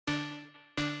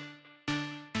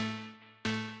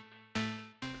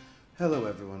Hello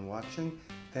everyone watching.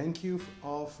 Thank you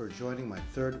all for joining my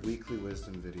third weekly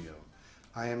wisdom video.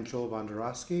 I am Joel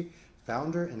Bondorowsky,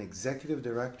 founder and executive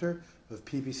director of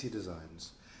PPC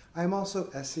Designs. I am also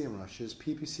SEMrush's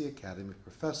PPC Academy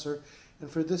professor, and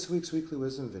for this week's weekly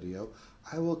wisdom video,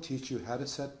 I will teach you how to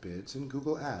set bids in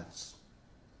Google Ads.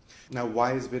 Now,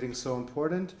 why is bidding so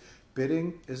important?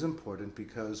 Bidding is important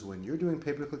because when you're doing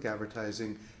pay-per-click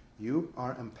advertising, you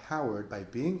are empowered by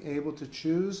being able to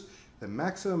choose the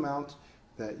maximum amount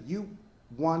that you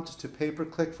want to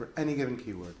pay-per-click for any given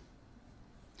keyword.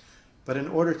 But in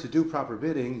order to do proper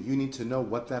bidding, you need to know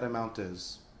what that amount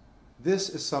is. This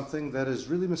is something that is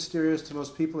really mysterious to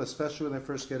most people, especially when they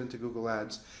first get into Google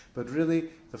Ads. But really,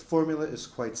 the formula is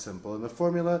quite simple. And the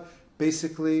formula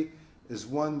basically is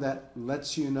one that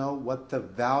lets you know what the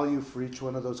value for each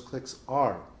one of those clicks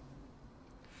are.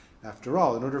 After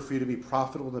all, in order for you to be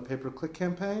profitable in a pay-per-click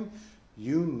campaign,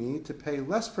 you need to pay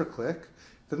less per click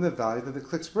than the value that the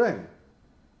clicks bring.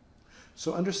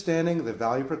 So understanding the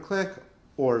value per click,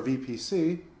 or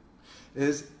VPC,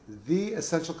 is the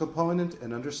essential component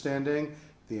in understanding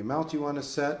the amount you want to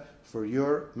set for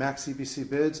your max CPC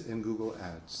bids in Google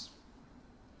Ads.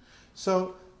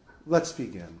 So let's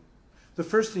begin. The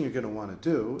first thing you're going to want to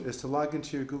do is to log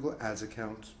into your Google Ads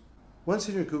account. Once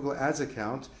in your Google Ads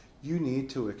account, you need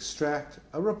to extract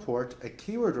a report, a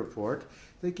keyword report,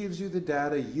 that gives you the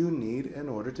data you need in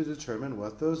order to determine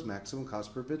what those maximum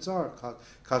cost per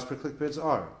click bids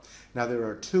are. Now, there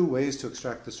are two ways to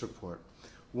extract this report.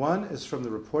 One is from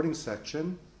the reporting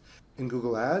section in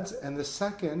Google Ads, and the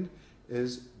second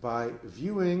is by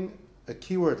viewing a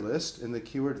keyword list in the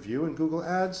keyword view in Google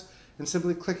Ads and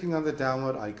simply clicking on the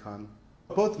download icon.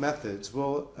 Both methods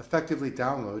will effectively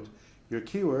download your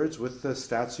keywords with the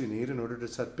stats you need in order to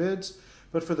set bids,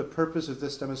 but for the purpose of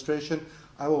this demonstration,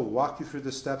 I will walk you through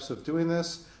the steps of doing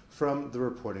this from the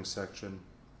reporting section.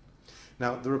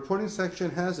 Now, the reporting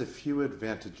section has a few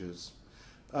advantages.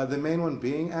 The main one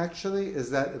being actually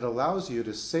is that it allows you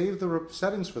to save the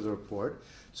settings for the report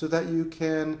so that you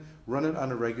can run it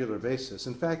on a regular basis.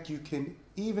 In fact, you can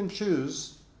even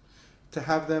choose to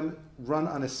have them run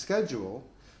on a schedule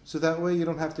so that way you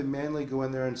don't have to manually go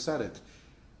in there and set it.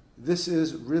 This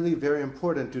is really very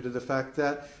important due to the fact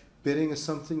that bidding is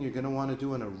something you're going to want to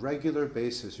do on a regular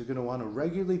basis. You're going to want to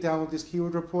regularly download these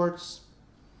keyword reports,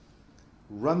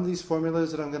 run these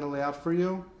formulas that I'm going to lay out for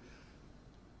you,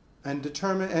 and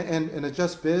determine and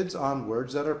adjust bids on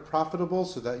words that are profitable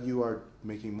so that you are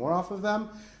making more off of them,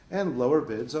 and lower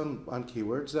bids on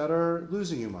keywords that are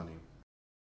losing you money.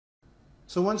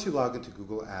 So once you log into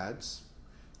Google Ads,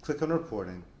 click on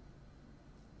Reporting.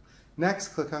 Next,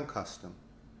 click on Custom.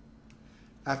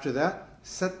 After that,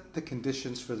 set the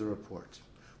conditions for the report.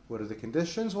 What are the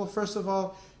conditions? Well, first of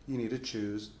all, you need to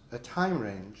choose a time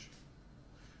range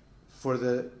for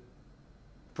the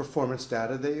performance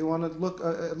data that you want to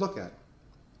look at.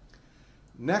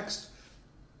 Next,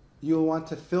 you'll want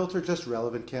to filter just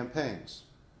relevant campaigns.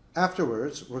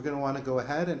 Afterwards, we're going to want to go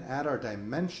ahead and add our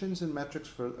dimensions and metrics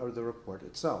for the report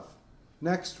itself.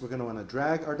 Next, we're going to want to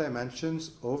drag our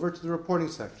dimensions over to the reporting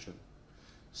section,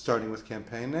 starting with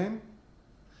campaign name.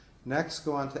 Next,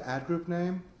 go on to ad group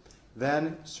name,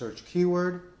 then search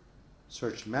keyword,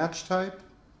 search match type,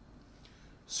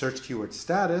 search keyword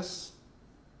status.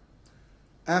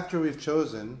 After we've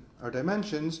chosen our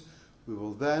dimensions, we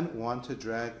will then want to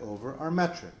drag over our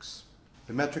metrics.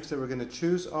 The metrics that we're going to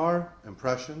choose are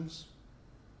impressions,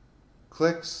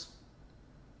 clicks,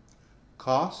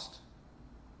 cost,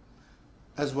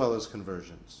 as well as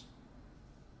conversions.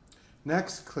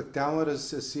 Next, click Download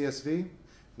as a CSV.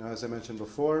 Now, as I mentioned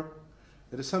before,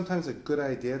 it is sometimes a good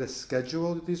idea to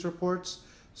schedule these reports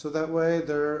so that way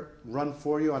they're run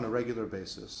for you on a regular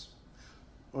basis.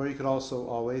 Or you could also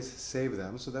always save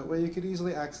them so that way you could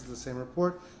easily access the same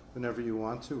report whenever you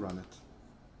want to run it.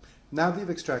 Now that you've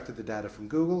extracted the data from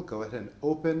Google, go ahead and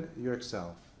open your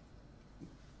Excel.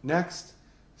 Next,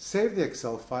 save the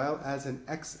Excel file as an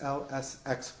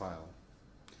XLSX file.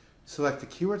 Select the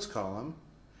Keywords column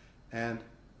and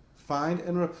find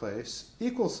and replace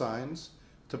equal signs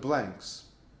to blanks.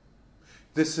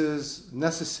 This is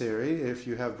necessary if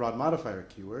you have broad modifier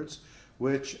keywords,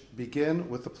 which begin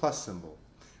with the plus symbol.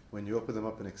 When you open them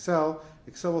up in Excel,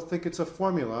 Excel will think it's a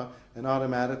formula and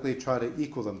automatically try to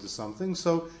equal them to something,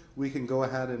 so we can go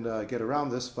ahead and get around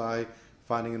this by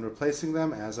finding and replacing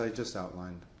them as I just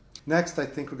outlined. Next, I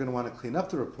think we're going to want to clean up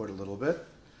the report a little bit.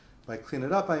 By clean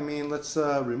it up, I mean let's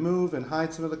remove and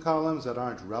hide some of the columns that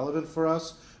aren't relevant for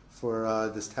us for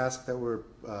this task that we're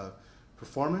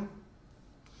performing.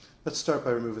 Let's start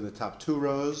by removing the top two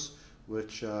rows,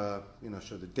 which show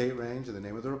the date range and the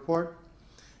name of the report.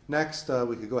 Next,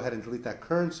 we could go ahead and delete that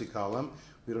currency column.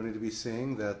 We don't need to be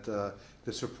seeing that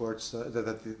this reports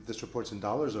in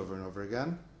dollars over and over again.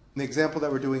 In the example that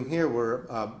we're doing here, we're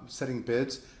setting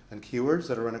bids and keywords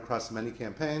that are run across many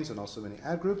campaigns and also many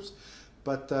ad groups.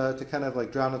 But to kind of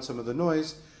like drown out some of the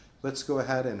noise, let's go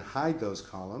ahead and hide those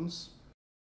columns.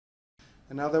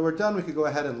 And now that we're done, we could go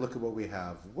ahead and look at what we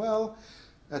have. Well,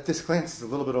 at this glance, it's a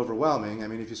little bit overwhelming. I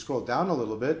mean, if you scroll down a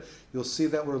little bit, you'll see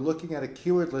that we're looking at a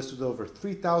keyword list with over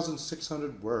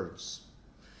 3,600 words.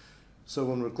 So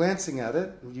when we're glancing at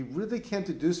it, you really can't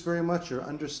deduce very much or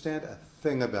understand a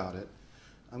thing about it.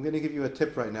 I'm going to give you a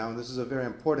tip right now, and this is a very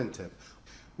important tip.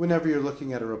 Whenever you're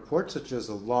looking at a report, such as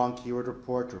a long keyword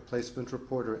report or placement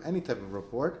report or any type of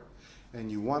report,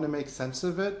 and you want to make sense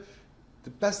of it, the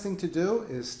best thing to do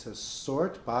is to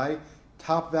sort by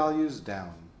top values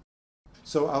down.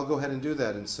 So I'll go ahead and do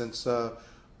that, and since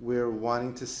we're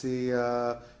wanting to see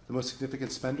the most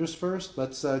significant spenders first,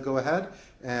 let's go ahead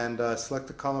and select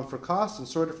the column for cost and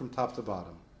sort it from top to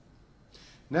bottom.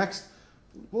 Next,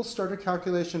 we'll start a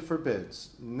calculation for bids.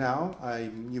 Now,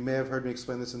 you may have heard me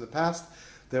explain this in the past.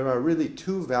 There are really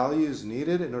two values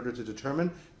needed in order to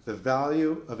determine the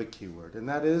value of a keyword, and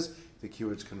that is the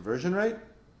keyword's conversion rate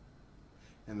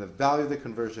and the value of the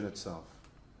conversion itself.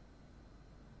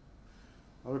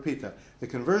 I'll repeat that. The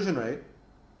conversion rate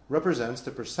represents the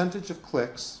percentage of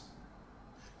clicks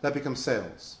that become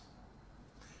sales.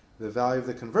 The value of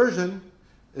the conversion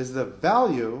is the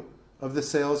value of the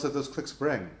sales that those clicks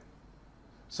bring.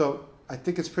 So I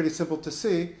think it's pretty simple to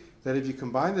see that if you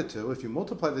combine the two, if you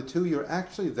multiply the two, you're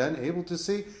actually then able to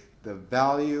see the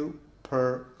value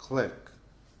per click.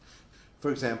 For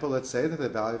example, let's say that the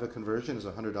value of a conversion is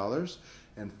 $100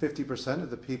 and 50% of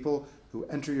the people who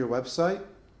enter your website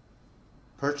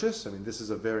purchase. I mean, this is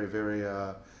a very, very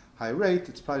high rate.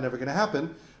 It's probably never going to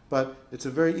happen, but it's a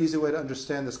very easy way to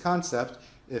understand this concept.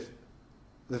 If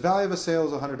the value of a sale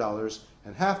is $100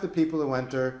 and half the people who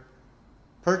enter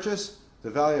purchase, the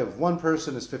value of one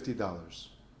person is $50.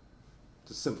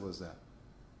 It's as simple as that.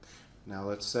 Now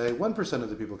let's say 1% of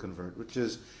the people convert, which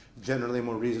is generally a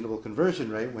more reasonable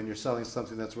conversion rate when you're selling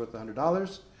something that's worth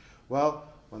 $100. Well,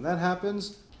 when that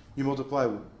happens, you multiply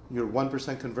your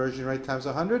 1% conversion rate times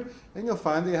 100, and you'll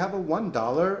find that you have a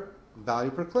 $1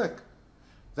 value per click.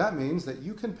 That means that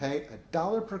you can pay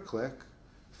 $1 per click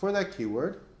for that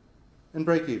keyword and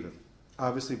break even.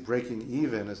 Obviously, breaking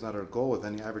even is not our goal with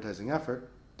any advertising effort,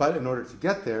 but in order to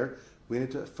get there, we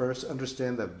need to first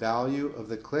understand the value of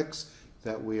the clicks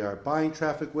that we are buying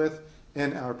traffic with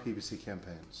in our PPC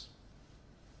campaigns.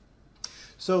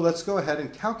 So let's go ahead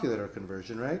and calculate our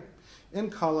conversion rate. In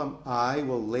column I,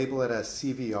 we'll label it as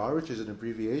CVR, which is an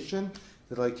abbreviation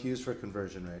that I like to use for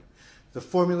conversion rate. The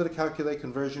formula to calculate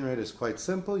conversion rate is quite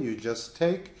simple. You just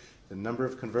take the number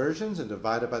of conversions and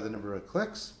divide it by the number of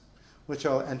clicks, which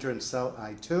I'll enter in cell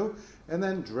I2, and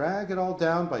then drag it all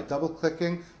down by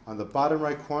double-clicking on the bottom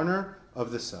right corner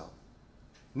of the cell.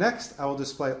 Next, I will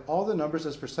display all the numbers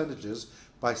as percentages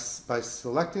by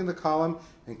selecting the column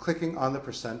and clicking on the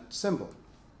percent symbol.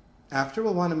 After,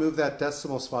 we'll want to move that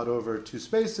decimal spot over 2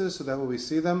 spaces so that way we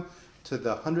see them to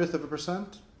the 100th of a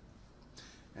percent.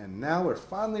 And now we're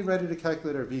finally ready to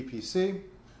calculate our VPC,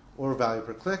 or value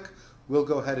per click. We'll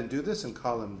go ahead and do this in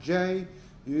column J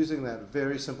using that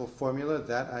very simple formula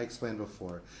that I explained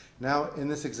before. Now, in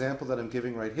this example that I'm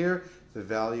giving right here, the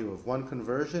value of one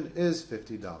conversion is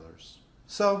 $50.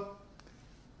 So,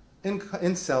 in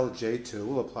cell J2,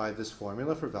 we'll apply this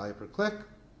formula for value per click,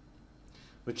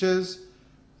 which is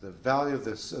the value of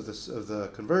the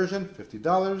conversion,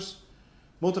 $50,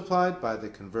 multiplied by the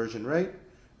conversion rate,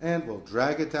 and we'll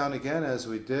drag it down again as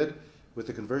we did with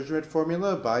the conversion rate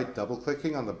formula by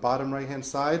double-clicking on the bottom right-hand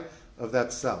side of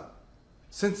that cell.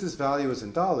 Since this value is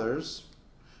in dollars,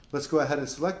 let's go ahead and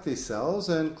select these cells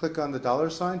and click on the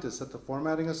dollar sign to set the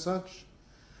formatting as such.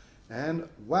 And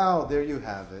wow, there you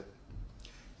have it.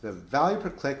 The value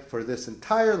per click for this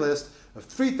entire list of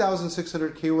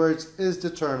 3,600 keywords is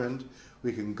determined.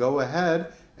 We can go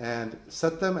ahead and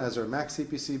set them as our max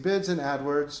CPC bids in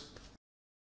AdWords.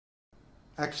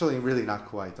 Actually, really not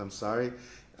quite, I'm sorry.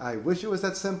 I wish it was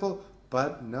that simple,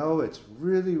 but no, it's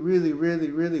really, really, really,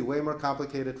 really way more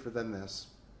complicated than this.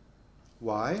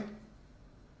 Why?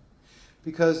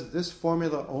 Because this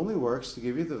formula only works to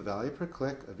give you the value per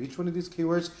click of each one of these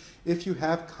keywords if you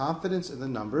have confidence in the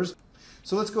numbers.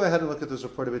 So let's go ahead and look at this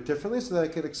report a bit differently so that I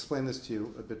can explain this to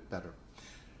you a bit better.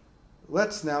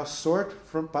 Let's now sort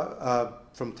from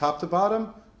top to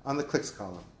bottom on the clicks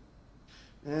column.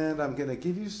 And I'm going to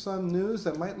give you some news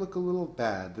that might look a little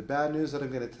bad. The bad news that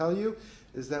I'm going to tell you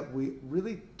is that we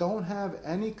really don't have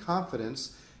any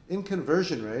confidence in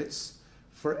conversion rates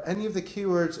for any of the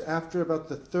keywords after about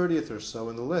the 30th or so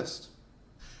in the list.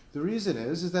 The reason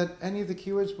is that any of the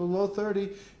keywords below 30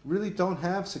 really don't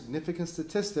have significant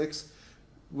statistics,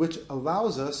 which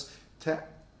allows us to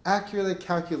accurately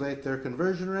calculate their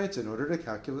conversion rates in order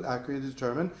to accurately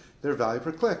determine their value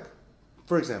per click.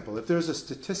 For example, if there's a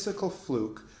statistical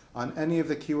fluke on any of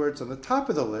the keywords on the top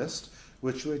of the list,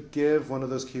 which would give one of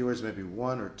those keywords maybe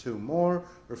one or two more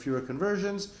or fewer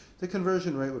conversions, the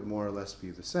conversion rate would more or less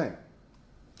be the same.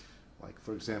 Like,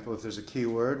 for example, if there's a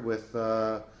keyword with,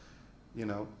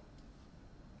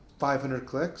 500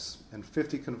 clicks and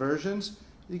 50 conversions,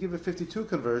 you give it 52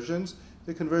 conversions,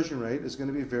 the conversion rate is going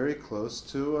to be very close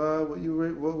to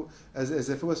as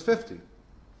if it was 50.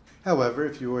 However,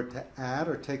 if you were to add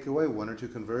or take away one or two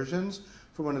conversions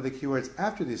for one of the keywords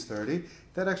after these 30,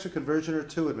 that extra conversion or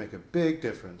two would make a big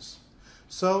difference.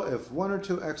 So if one or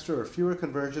two extra or fewer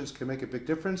conversions can make a big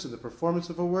difference in the performance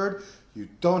of a word, you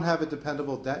don't have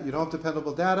dependable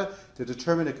data to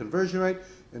determine a conversion rate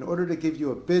in order to give you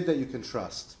a bid that you can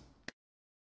trust.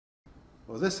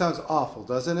 Well, this sounds awful,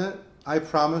 doesn't it? I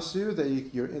promise you that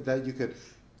you could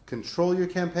control your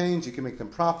campaigns, you can make them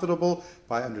profitable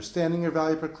by understanding your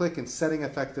value per click and setting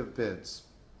effective bids.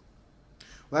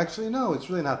 Well, actually, no, it's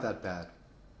really not that bad.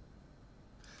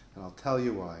 And I'll tell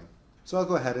you why. So I'll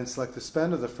go ahead and select the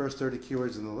spend of the first 30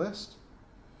 keywords in the list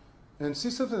and see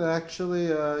something that actually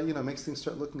makes things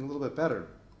start looking a little bit better.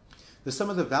 The sum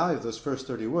of the value of those first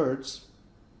 30 words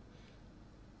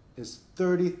is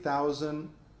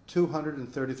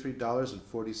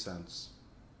 $30,233.40.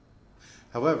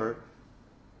 However,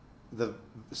 the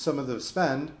sum of the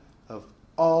spend of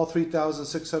all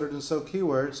 3,600 and so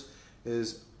keywords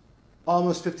is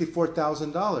almost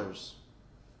 $54,000.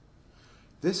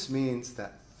 This means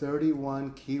that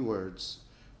 31 keywords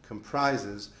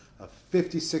comprises of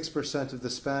 56% of the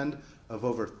spend of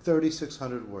over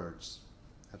 3,600 words.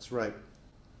 That's right.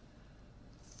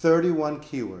 31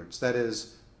 keywords. That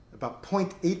is about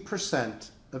 0.8%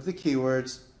 of the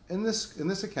keywords in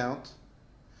this account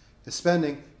is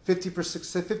spending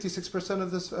 56%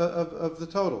 of the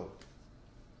total.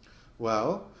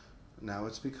 Well, now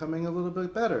it's becoming a little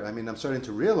bit better. I mean, I'm starting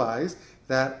to realize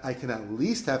that I can at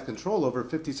least have control over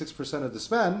 56% of the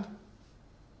spend.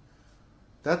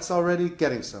 That's already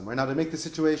getting somewhere. Now, to make the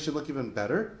situation look even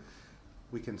better,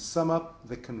 we can sum up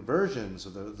the conversions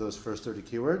of those first 30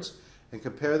 keywords and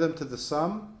compare them to the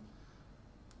sum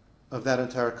of that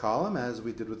entire column, as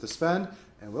we did with the spend,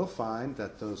 and we'll find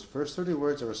that those first 30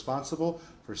 words are responsible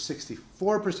for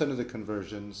 64% of the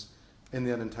conversions in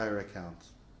that entire account.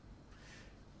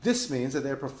 This means that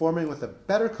they're performing with a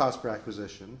better cost per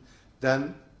acquisition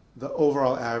than the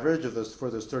overall average of for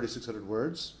those 3,600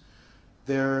 words.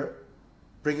 They're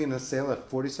bringing a sale at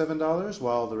 $47,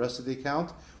 while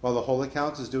the whole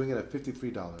account is doing it at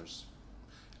 $53.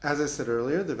 As I said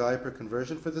earlier, the value per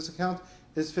conversion for this account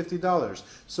is $50.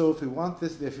 So if we want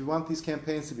these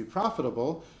campaigns to be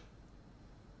profitable,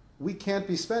 we can't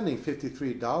be spending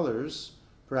 $53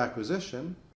 per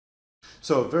acquisition.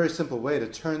 So a very simple way to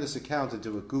turn this account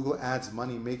into a Google Ads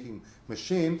money-making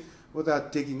machine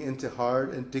without digging in too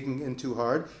hard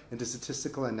into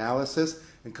statistical analysis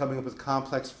and coming up with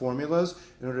complex formulas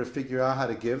in order to figure out how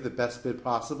to give the best bid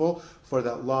possible for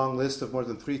that long list of more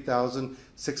than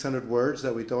 3,600 words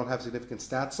that we don't have significant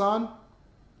stats on,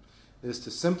 is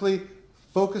to simply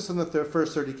focus on the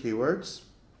first 30 keywords,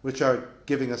 which are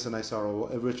giving us a nice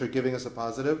ROI, which are giving us a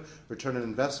positive return on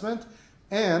investment,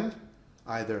 and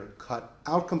either cut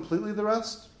out completely the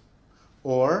rest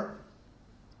or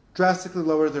drastically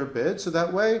lower their bid, so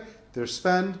that way their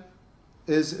spend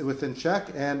is within check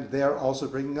and they are also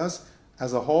bringing us,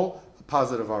 as a whole, a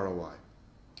positive ROI.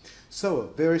 So a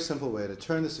very simple way to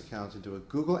turn this account into a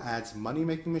Google Ads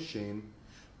money-making machine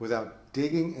without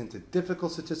digging into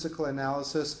difficult statistical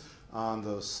analysis on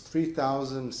those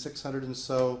 3,600 and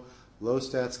so low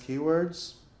stats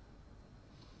keywords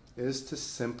is to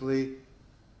simply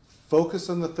focus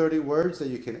on the 30 words that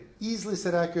you can easily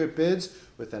set accurate bids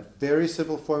with that very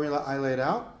simple formula I laid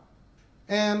out,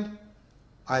 and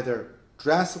either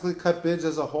drastically cut bids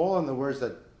as a whole on the words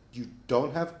that you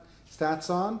don't have stats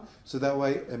on, so that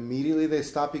way immediately they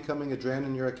stop becoming a drain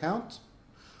in your account.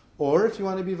 Or if you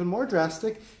want to be even more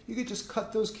drastic, you could just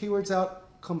cut those keywords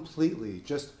out completely.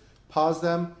 Just pause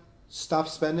them, stop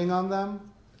spending on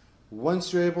them.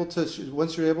 Once you're able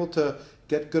to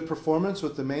get good performance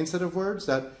with the main set of words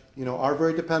that are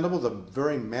very dependable, the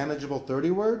very manageable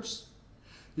 30 words,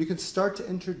 you can start to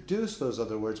introduce those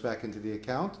other words back into the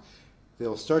account.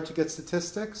 They'll start to get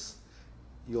statistics.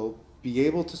 You'll be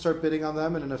able to start bidding on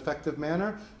them in an effective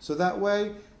manner. So that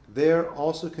way, they're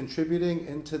also contributing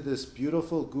into this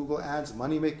beautiful Google Ads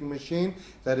money-making machine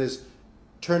that is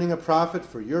turning a profit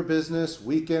for your business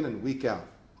week in and week out.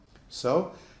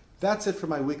 So that's it for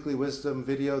my weekly wisdom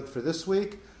video for this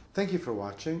week. Thank you for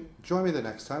watching. Join me the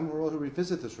next time where we'll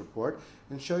revisit this report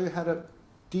and show you how to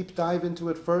deep dive into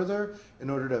it further in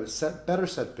order to better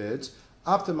set bids,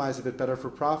 optimize a bit better for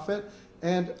profit,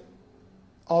 and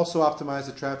also optimize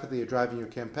the traffic that you're driving your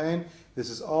campaign. This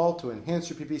is all to enhance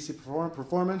your PPC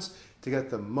performance to get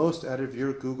the most out of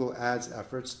your Google Ads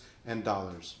efforts and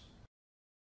dollars.